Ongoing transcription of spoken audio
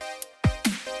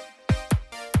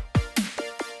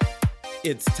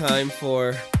It's time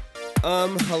for,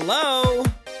 hello,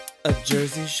 a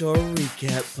Jersey Shore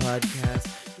recap podcast.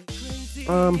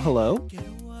 Hello?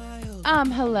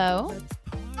 Hello?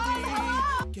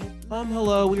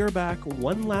 Hello, we are back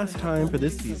one last time for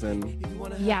this season.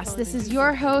 Yes, this is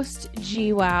your host,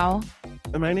 GWOW.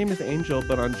 And my name is Angel,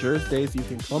 but on Jersey days you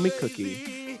can call me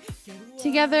Cookie.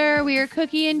 Together, we are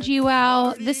Cookie and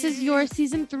GWOW. This is your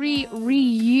season 3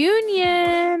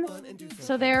 reunion.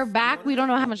 So they're back. We don't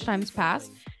know how much time's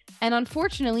passed. And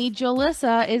unfortunately,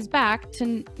 Jalissa is back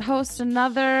to host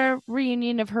another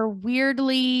reunion of her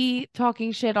weirdly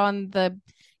talking shit on the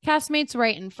castmates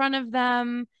right in front of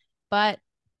them. But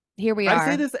here we are. I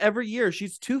say this every year.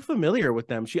 She's too familiar with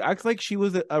them. She acts like she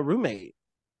was a roommate.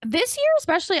 This year,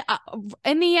 especially,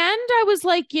 in the end, I was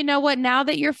like, you know what? Now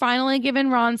that you're finally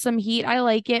giving Ron some heat, I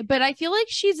like it. But I feel like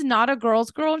she's not a girl's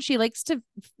girl, and she likes to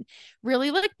really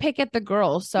like pick at the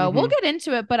girls. So we'll get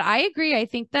into it. But I agree. I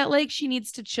think that like she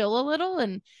needs to chill a little,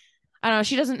 and I don't know.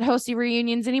 She doesn't host the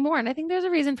reunions anymore, and I think there's a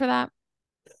reason for that.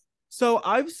 So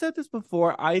I've said this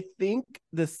before. I think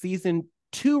the season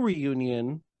 2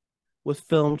 reunion was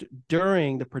filmed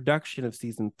during the production of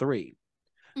season 3.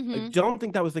 I don't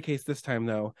think that was the case this time,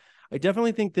 though. I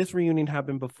definitely think this reunion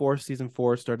happened before season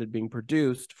 4 started being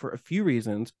produced for a few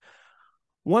reasons.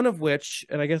 One of which,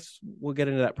 and I guess we'll get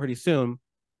into that pretty soon,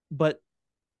 but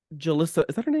Jalissa,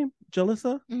 is that her name?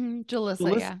 Jalissa?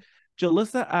 Jalissa, yeah.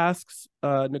 Jalissa asks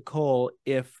Nicole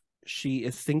if she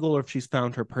is single or if she's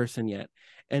found her person yet.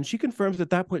 And she confirms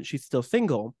at that point she's still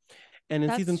single. And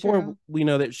in season 4, we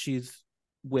know that she's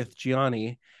with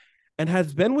Gianni and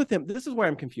has been with him. This is where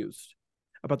I'm confused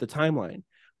about the timeline,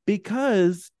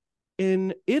 because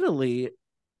in Italy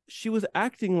she was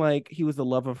acting like he was the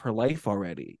love of her life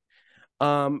already,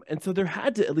 and so there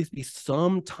had to at least be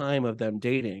some time of them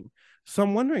dating. So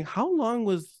I'm wondering, how long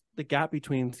was the gap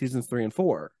between seasons 3 and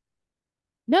 4?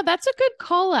 No, that's a good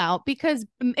call out, because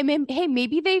hey,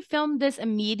 maybe they filmed this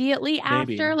immediately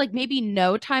after, like maybe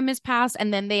no time has passed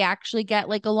and then they actually get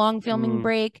like a long filming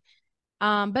break.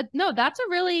 But no, that's a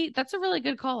really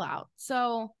good call out.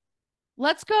 So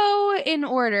let's go in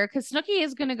order, because Snooki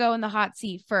is going to go in the hot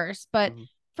seat first. But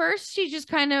first, she just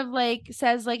kind of like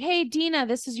says like, hey, Dina,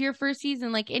 this is your first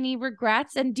season. Like, any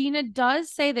regrets? And Dina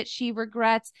does say that she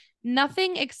regrets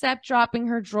nothing except dropping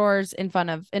her drawers in front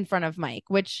of Mike,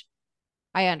 which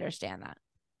I understand that.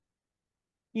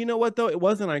 You know what, though? It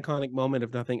was an iconic moment,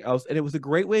 if nothing else. And it was a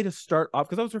great way to start off,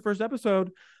 because that was her first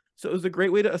episode. So it was a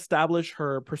great way to establish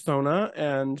her persona.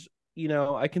 And you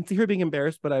know, I can see her being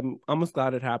embarrassed, but I'm almost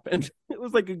glad it happened. It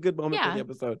was like a good moment for the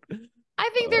episode. I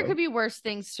think there could be worse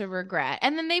things to regret.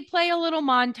 And then they play a little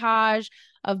montage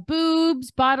of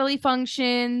boobs, bodily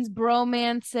functions,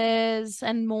 bromances,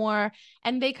 and more.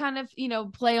 And they kind of, you know,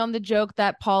 play on the joke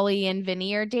that Pauly and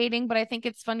Vinny are dating. But I think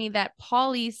it's funny that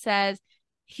Pauly says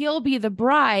he'll be the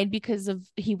bride because of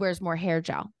he wears more hair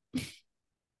gel.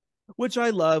 Which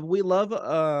I love. We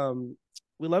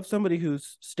love somebody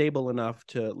who's stable enough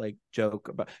to like joke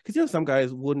about, because you know some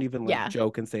guys wouldn't even like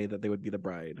joke and say that they would be the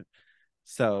bride.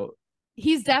 So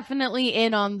he's definitely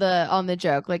in on the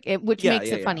joke, like it, which makes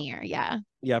it funnier.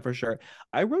 Yeah, for sure.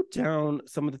 I wrote down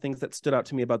some of the things that stood out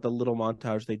to me about the little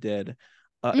montage they did.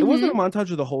 It wasn't a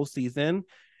montage of the whole season.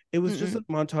 It was just a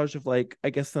montage of like, I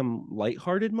guess, some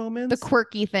lighthearted moments, the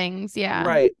quirky things. Yeah,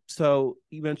 right. So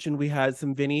you mentioned we had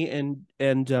some Vinny and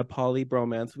Pauly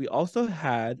bromance. We also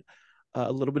had a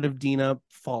little bit of Dina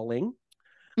falling.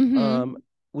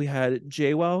 We had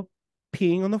JWoww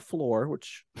peeing on the floor,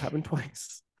 which happened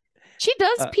twice. She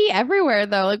does pee everywhere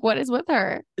though. Like, what is with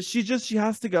her? She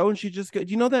has to go, and she just go.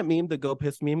 You know that meme, the go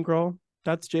piss meme girl?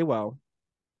 That's JWoww.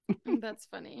 That's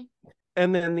funny.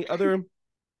 And then the other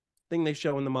thing they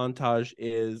show in the montage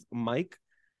is Mike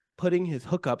putting his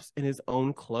hookups in his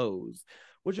own clothes,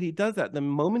 which he does that the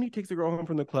moment he takes a girl home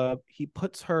from the club. He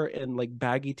puts her in like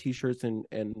baggy t-shirts and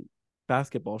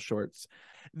basketball shorts.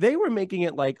 They were making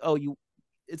it like, oh,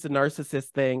 it's a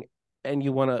narcissist thing and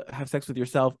you want to have sex with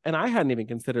yourself, and I hadn't even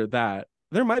considered that.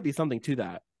 There might be something to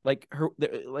that, like her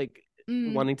like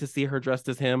wanting to see her dressed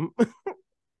as him.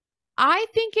 I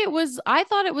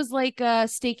thought it was like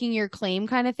staking your claim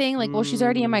kind of thing, like, well, she's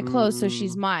already in my clothes, so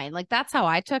she's mine. Like, that's how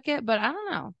I took it, but I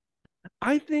don't know.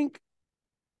 I think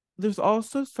there's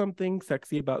also something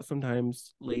sexy about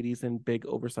sometimes ladies in big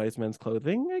oversized men's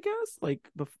clothing, I guess. Like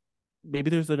maybe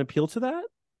there's an appeal to that.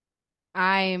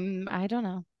 I don't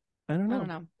know.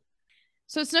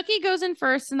 So Snooki goes in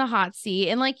first in the hot seat,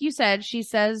 and like you said, she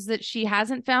says that she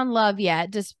hasn't found love yet,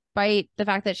 despite the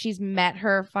fact that she's met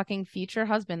her fucking future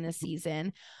husband this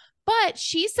season. But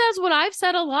she says what I've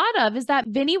said a lot of, is that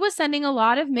Vinny was sending a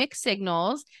lot of mixed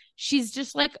signals. She's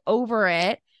just like over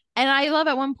it. And I love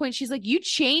at one point, she's like, you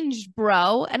changed,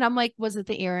 bro. And I'm like, was it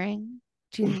the earring?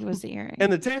 Do you think it was the earring?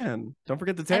 And the tan. Don't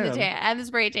forget the tan. And the tan. And the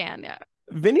spray tan. Yeah.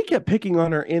 Vinny kept picking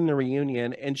on her in the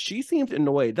reunion, and she seemed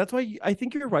annoyed. That's why I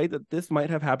think you're right that this might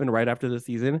have happened right after the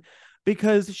season,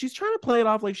 because she's trying to play it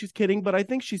off like she's kidding, but I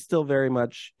think she's still very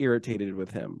much irritated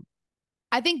with him.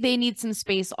 I think they need some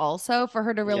space also for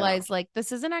her to realize, like,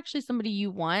 this isn't actually somebody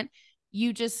you want.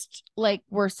 You just, like,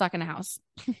 we're stuck in a house.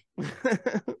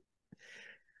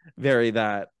 Very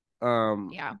that.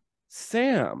 Yeah.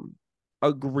 Sam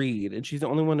agreed, and she's the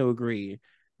only one to agree,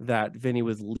 that Vinny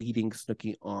was leading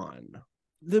Snooki on.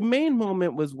 The main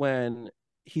moment was when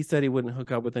he said he wouldn't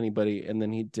hook up with anybody, and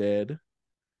then he did.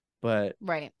 But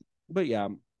yeah.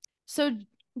 So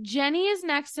Jenny is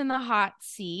next in the hot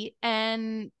seat,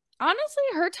 and honestly,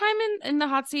 her time in the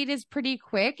hot seat is pretty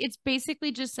quick. It's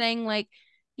basically just saying, like,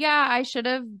 yeah, I should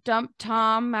have dumped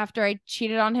Tom after I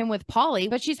cheated on him with Polly,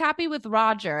 but she's happy with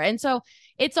Roger. And so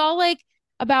it's all like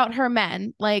about her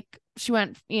men. Like, she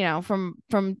went, you know, from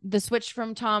the switch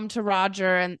from Tom to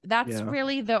Roger, and that's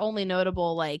really the only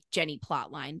notable, like, Jenny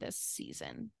plot line this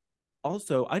season.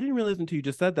 Also, I didn't realize until you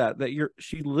just said that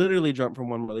she literally jumped from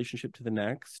one relationship to the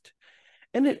next,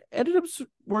 and it ended up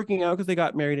working out because they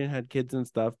got married and had kids and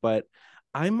stuff. But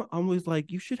I'm always like,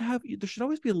 there should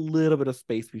always be a little bit of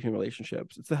space between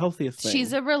relationships. It's the healthiest thing.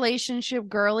 She's a relationship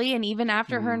girly, and even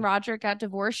after her and Roger got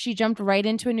divorced, she jumped right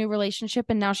into a new relationship,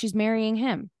 and now she's marrying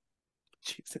him.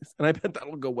 Jesus, and I bet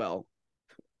that'll go well.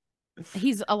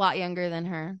 He's a lot younger than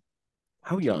her.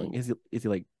 How young is he? Is he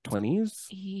like 20s?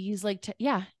 He's like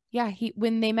yeah.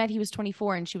 When they met, he was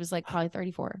 24, and she was like probably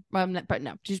 34. But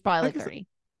no, she's probably like 30.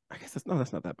 I guess that's not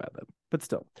that bad then. But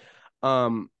still,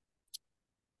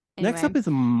 next up is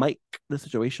Mike. The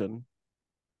situation.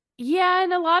 Yeah,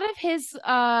 and a lot of his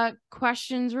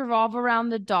questions revolve around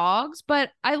the dogs,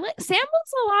 but Sam was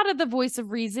a lot of the voice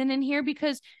of reason in here,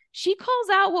 because she calls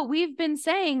out what we've been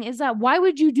saying, is that why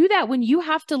would you do that when you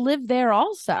have to live there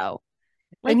also?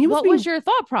 Like, what was your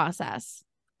thought process?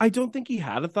 I don't think he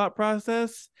had a thought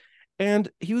process, and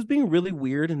he was being really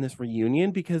weird in this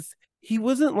reunion because he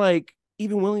wasn't like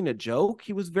even willing to joke.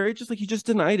 He was very just like, he just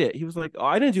denied it. He was like, oh,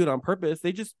 I didn't do it on purpose.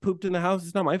 They just pooped in the house.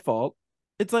 It's not my fault.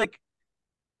 It's like,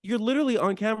 you're literally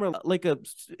on camera like a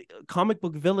comic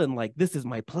book villain, like, this is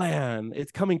my plan.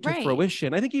 It's coming to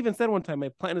fruition. I think he even said one time,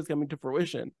 my plan is coming to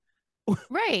fruition.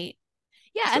 Right.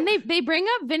 Yeah, and they bring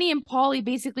up Vinny and Paulie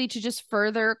basically to just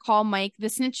further call Mike the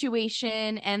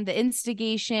situation and the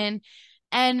instigation.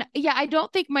 And yeah, I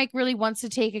don't think Mike really wants to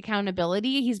take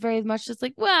accountability. He's very much just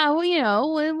like, well, you know,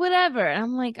 whatever. And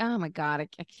I'm like, oh my God,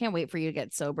 I can't wait for you to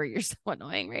get sober. You're so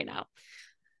annoying right now.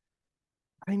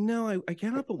 I know. I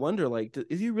can't help but wonder, like,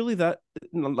 is he really that,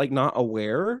 like, not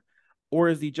aware? Or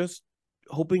is he just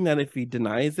hoping that if he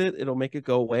denies it, it'll make it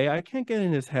go away? I can't get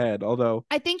in his head, although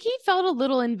I think he felt a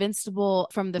little invincible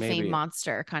from the fame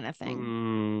monster kind of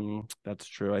thing. That's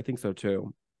true. I think so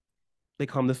too. They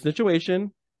call him the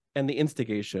situation and the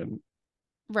instigation.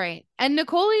 Right. And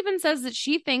Nicole even says that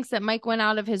she thinks that Mike went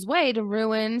out of his way to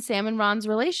ruin Sam and Ron's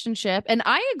relationship. And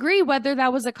I agree, whether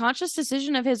that was a conscious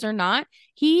decision of his or not,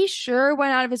 he sure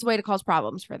went out of his way to cause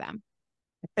problems for them.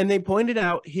 And they pointed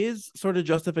out his sort of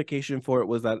justification for it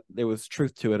was that there was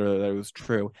truth to it, or that it was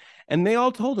true. And they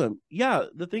all told him, yeah,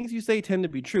 the things you say tend to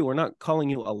be true. We're not calling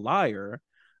you a liar,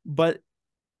 but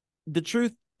the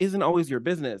truth isn't always your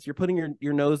business. You're putting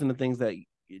your nose into things that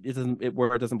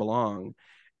where it doesn't belong.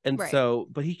 And so,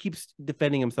 but he keeps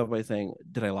defending himself by saying,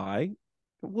 did I lie?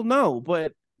 Well, no,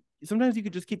 but sometimes you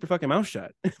could just keep your fucking mouth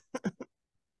shut.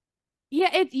 Yeah,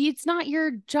 it's not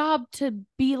your job to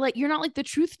be like, you're not like the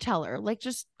truth teller. Like,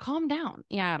 just calm down.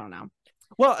 Yeah, I don't know.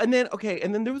 Well, and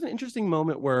then there was an interesting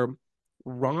moment where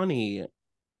Ronnie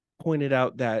pointed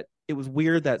out that it was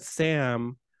weird that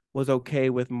Sam was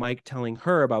okay with Mike telling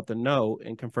her about the note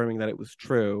and confirming that it was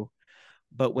true.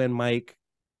 But when Mike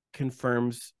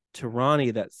confirms to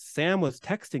Ronnie that Sam was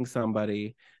texting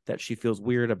somebody, that she feels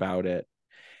weird about it.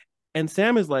 And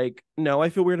Sam is like, no, I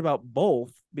feel weird about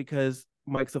both because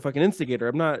Mike's a fucking instigator.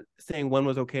 I'm not saying one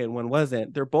was okay and one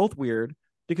wasn't. They're both weird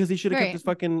because he should have kept his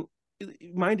fucking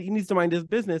mind. He needs to mind his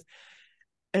business.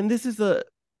 And this is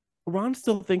Ron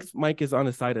still thinks Mike is on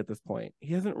his side at this point.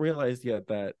 He hasn't realized yet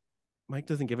that Mike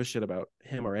doesn't give a shit about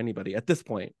him or anybody at this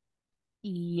point.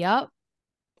 Yep.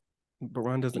 But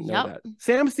Ron doesn't know that.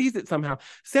 Sam sees it somehow.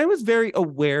 Sam is very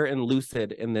aware and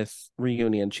lucid in this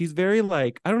reunion. She's very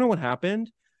like, I don't know what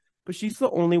happened, but she's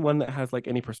the only one that has like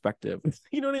any perspective.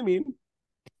 You know what I mean?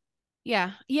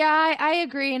 Yeah. Yeah, I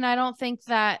agree. And I don't think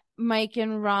that Mike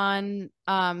and Ron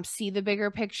see the bigger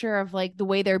picture of like the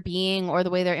way they're being or the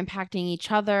way they're impacting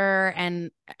each other. And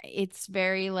it's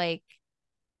very like,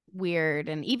 weird.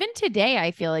 And even today,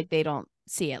 I feel like they don't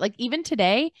see it. Like even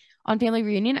today on Family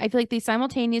Reunion, I feel like they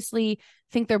simultaneously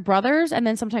think they're brothers and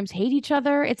then sometimes hate each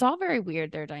other. It's all very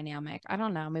weird, their dynamic. I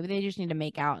don't know. Maybe they just need to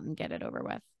make out and get it over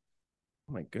with.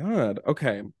 Oh my God.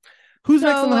 Okay. Who's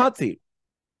next on the hot seat?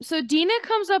 So Dina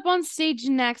comes up on stage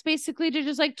next, basically to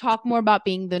just like talk more about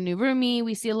being the new roomie.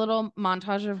 We see a little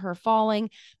montage of her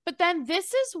falling. But then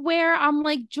this is where I'm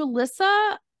like,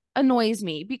 Jalissa annoys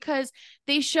me because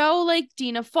they show like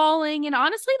Dina falling. And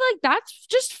honestly, like that's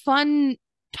just fun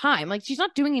time. Like she's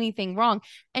not doing anything wrong.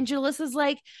 And Jalissa's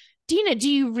like, Dina, do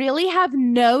you really have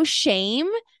no shame?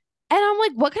 And I'm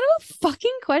like, what kind of a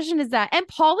fucking question is that? And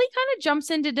Polly kind of jumps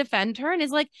in to defend her and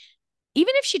is like,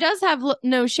 even if she does have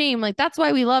no shame, like that's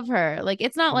why we love her. Like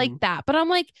it's not like that. But I'm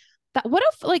like, that what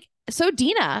if like so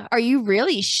Dina, are you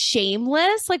really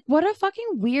shameless? Like what a fucking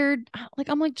weird like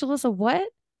I'm like, Jalissa, what?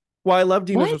 Well, I love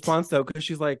Dina's response though, because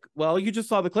she's like, well, you just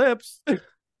saw the clips.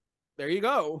 There you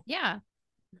go. Yeah.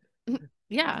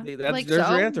 Yeah. That's like there's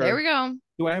so, your answer. there we go.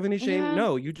 Do I have any shame? Yeah.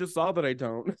 No, you just saw that I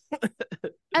don't.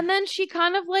 And then she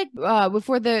kind of like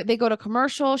before they go to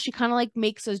commercial, she kind of like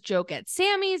makes a joke at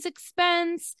Sammy's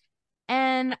expense.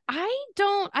 And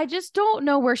I just don't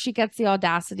know where she gets the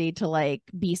audacity to like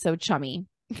be so chummy.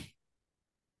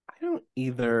 I don't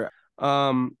either.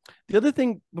 The other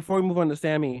thing before we move on to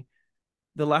Sammy,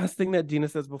 the last thing that Dina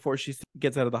says before she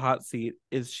gets out of the hot seat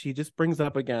is she just brings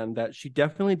up again that she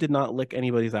definitely did not lick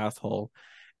anybody's asshole.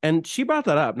 And she brought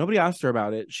that up. Nobody asked her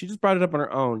about it. She just brought it up on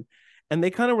her own. And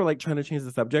they kind of were like trying to change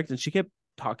the subject and she kept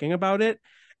talking about it.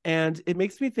 And it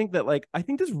makes me think that, like, I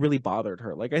think this really bothered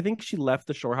her. Like, I think she left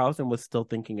the shore house and was still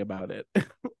thinking about it.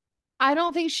 I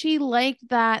don't think she liked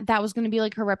that was going to be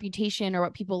like her reputation or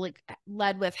what people like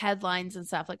led with headlines and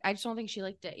stuff. Like, I just don't think she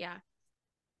liked it. Yeah.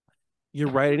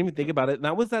 You're right. I didn't even think about it. And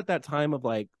that was at that time of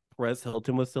like Perez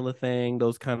Hilton was still a thing.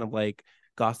 Those kind of like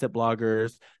gossip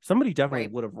bloggers. Somebody definitely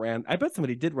would have ran. I bet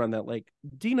somebody did run that. Like,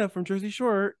 Dina from Jersey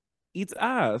Shore eats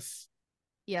ass.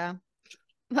 Yeah.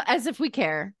 As if we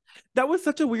care. That was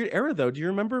such a weird era, though. Do you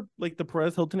remember like the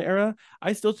Perez Hilton era?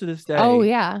 I still to this day. Oh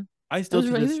yeah. I still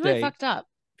to this day really fucked up.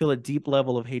 Feel a deep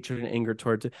level of hatred and anger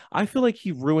towards it. I feel like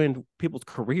he ruined people's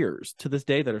careers to this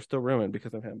day that are still ruined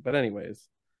because of him. But anyways,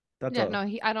 that's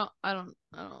I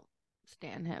don't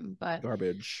stand him. But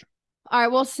garbage. All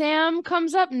right, well, Sam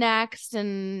comes up next,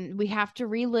 and we have to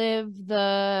relive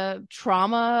the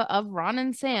trauma of Ron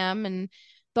and Sam. And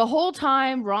the whole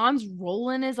time, Ron's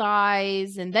rolling his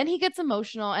eyes, and then he gets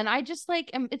emotional. And I just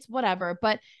like, it's whatever.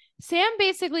 But Sam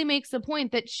basically makes the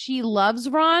point that she loves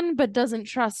Ron, but doesn't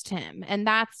trust him. And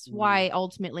that's why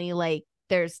ultimately, like,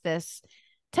 there's this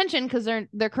tension because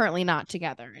they're currently not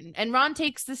together. And Ron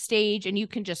takes the stage, and you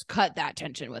can just cut that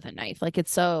tension with a knife. Like,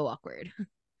 it's so awkward.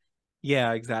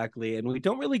 Yeah, exactly. And we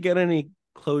don't really get any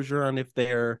closure on if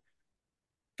they're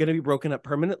going to be broken up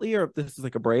permanently or if this is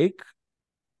like a break,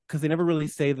 because they never really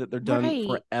say that they're done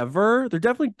forever. They're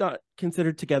definitely not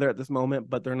considered together at this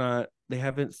moment, but they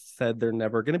haven't said they're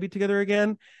never going to be together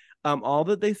again. All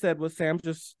that they said was Sam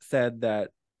just said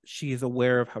that she is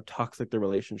aware of how toxic the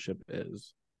relationship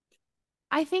is.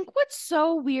 I think what's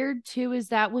so weird too is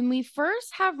that when we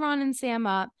first have Ron and Sam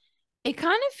up, it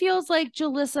kind of feels like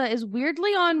Jalissa is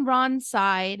weirdly on Ron's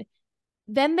side.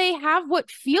 Then they have what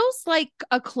feels like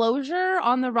a closure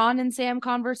on the Ron and Sam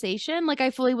conversation. Like I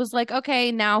fully was like,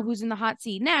 okay, now who's in the hot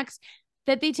seat next?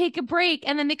 That they take a break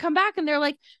and then they come back and they're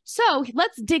like, so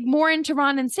let's dig more into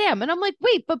Ron and Sam. And I'm like,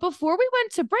 wait, but before we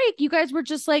went to break, you guys were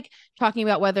just like talking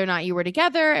about whether or not you were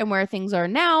together and where things are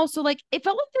now. So like it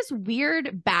felt like this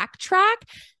weird backtrack.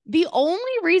 The only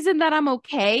reason that I'm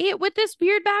okay with this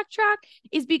weird backtrack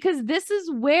is because this is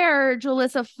where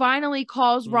Jalissa finally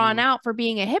calls Ron out for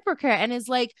being a hypocrite and is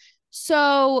like,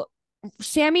 so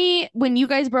Sammy, when you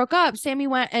guys broke up, Sammy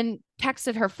went and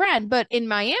texted her friend. But in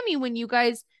Miami, when you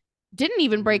guys didn't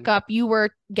even break up, you were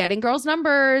getting girls'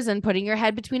 numbers and putting your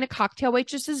head between a cocktail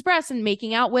waitress's breast and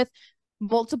making out with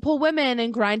multiple women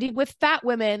and grinding with fat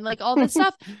women, like all this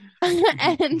stuff.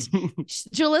 And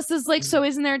Jalissa's like, so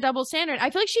isn't there a double standard?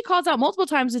 I feel like she calls out multiple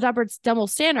times the double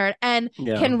standard. And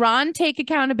can Ron take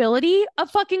accountability? A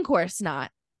fucking course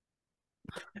not.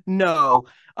 No,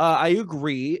 I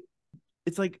agree.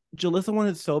 It's like Jalissa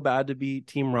wanted so bad to be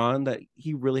Team Ron that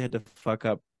he really had to fuck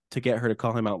up to get her to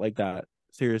call him out like that.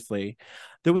 Seriously.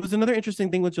 There was another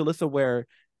interesting thing with Jalissa where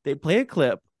they play a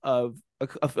clip of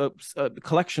a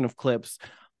collection of clips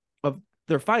of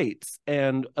their fights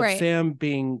and of Sam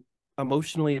being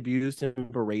emotionally abused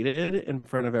and berated in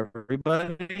front of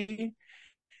everybody.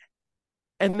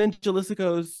 And then Jalissa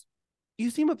goes,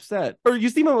 you seem upset or you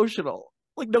seem emotional.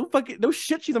 Like no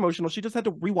shit, she's emotional. She just had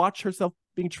to rewatch herself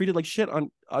being treated like shit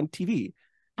on TV.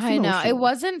 I know. It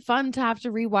wasn't fun to have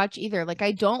to rewatch either. Like,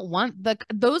 I don't want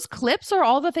those clips are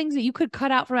all the things that you could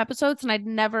cut out from episodes and I'd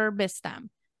never miss them.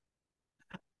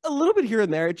 A little bit here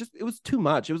and there. It was too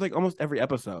much. It was like almost every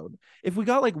episode. If we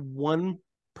got like one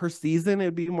per season,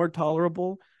 it'd be more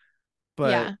tolerable.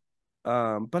 But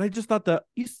but I just thought that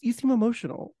you seem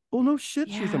emotional. Well, no shit,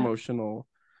 she's emotional.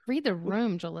 Read the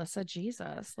room, Jalissa.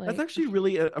 Jesus. That's actually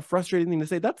really a frustrating thing to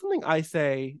say. That's something I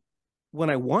say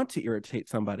when I want to irritate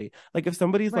somebody. Like if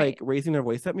somebody's like raising their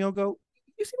voice at me, I'll go,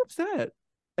 "You seem upset,"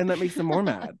 and that makes them more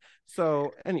mad.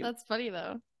 So anyway, that's funny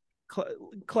though.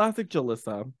 Classic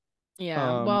Jalissa.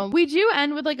 Yeah. Well, we do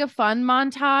end with like a fun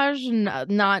montage, and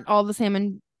not all the Sam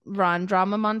and Ron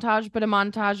drama montage, but a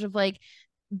montage of like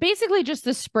basically just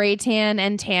the spray tan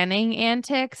and tanning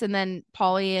antics, and then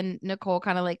Pauly and Nicole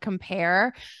kind of like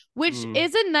compare, which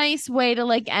is a nice way to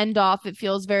like end off. It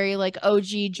feels very like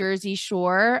OG Jersey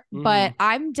Shore, but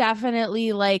I'm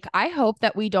definitely like, I hope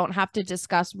that we don't have to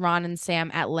discuss Ron and Sam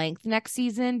at length next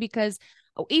season, because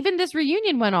even this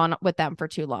reunion went on with them for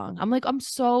too long. I'm like, I'm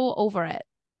so over it.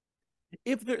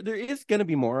 If there is going to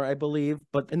be more, I believe,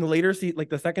 but in the later like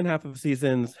the second half of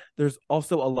seasons, there's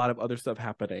also a lot of other stuff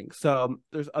happening. So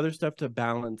there's other stuff to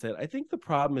balance it. I think the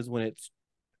problem is when it's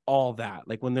all that,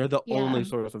 like when they're the only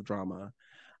source of drama.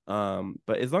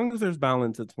 But as long as there's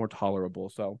balance, it's more tolerable.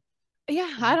 So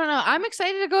yeah, I don't know. I'm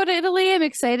excited to go to Italy. I'm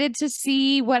excited to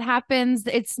see what happens.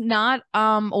 It's not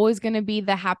always going to be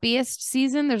the happiest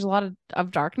season. There's a lot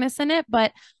of darkness in it,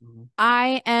 but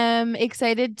I am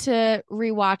excited to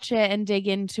rewatch it and dig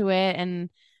into it. And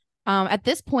at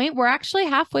this point, we're actually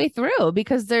halfway through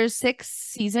because there's 6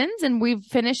 seasons and we've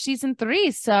finished season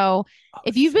 3. So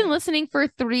if you've been listening for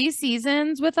 3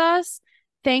 seasons with us,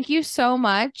 thank you so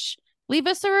much. Leave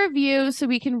us a review so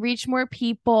we can reach more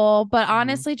people. But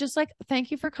honestly, just like, thank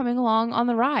you for coming along on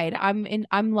the ride.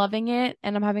 I'm loving it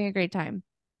and I'm having a great time.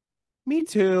 Me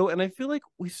too. And I feel like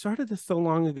we started this so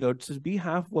long ago. To be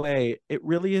halfway, it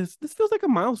really is. This feels like a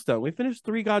milestone. We finished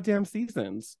 3 goddamn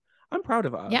seasons. I'm proud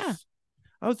of us. Yeah.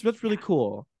 That's really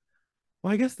cool.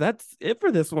 Well, I guess that's it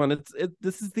for this one.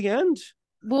 This is the end.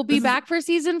 We'll be back for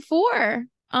season 4.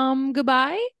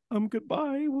 Goodbye.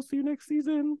 Goodbye. We'll see you next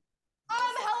season.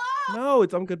 Hello. No,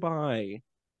 it's goodbye.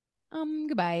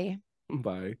 Goodbye.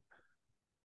 Bye.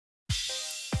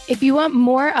 If you want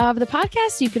more of the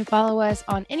podcast, you can follow us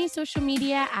on any social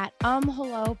media at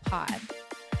hello pod.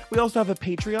 We also have a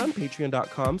Patreon,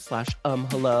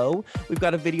 patreon.com/hello. We've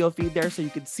got a video feed there so you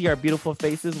can see our beautiful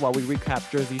faces while we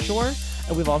recap Jersey Shore.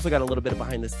 And we've also got a little bit of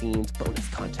behind the scenes bonus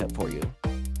content for you.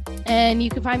 And you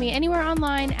can find me anywhere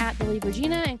online at The Leave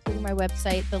Regina, including my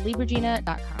website,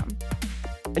 theleaveregina.com.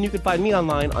 And you can find me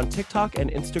online on TikTok and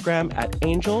Instagram at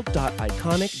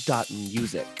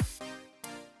angel.iconic.music.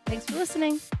 Thanks for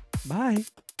listening. Bye.